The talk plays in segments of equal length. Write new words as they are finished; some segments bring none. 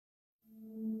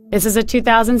This is a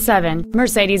 2007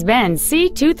 Mercedes-Benz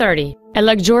C230, a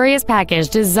luxurious package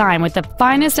designed with the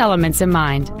finest elements in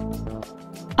mind.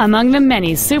 Among the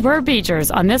many superb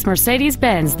features on this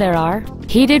Mercedes-Benz there are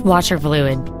heated washer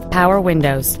fluid, power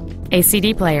windows, a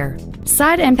CD player,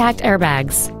 side impact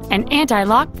airbags, an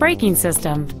anti-lock braking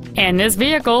system, and this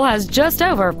vehicle has just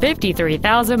over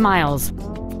 53,000 miles.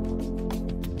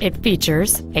 It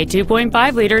features a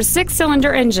 2.5-liter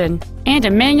six-cylinder engine and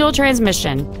a manual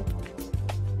transmission.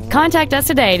 Contact us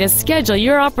today to schedule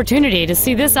your opportunity to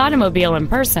see this automobile in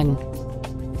person.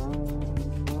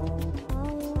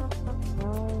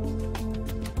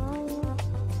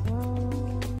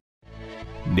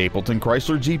 Napleton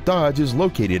Chrysler Jeep Dodge is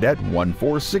located at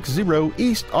 1460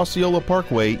 East Osceola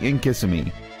Parkway in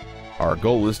Kissimmee. Our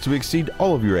goal is to exceed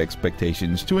all of your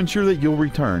expectations to ensure that you'll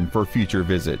return for future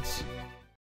visits.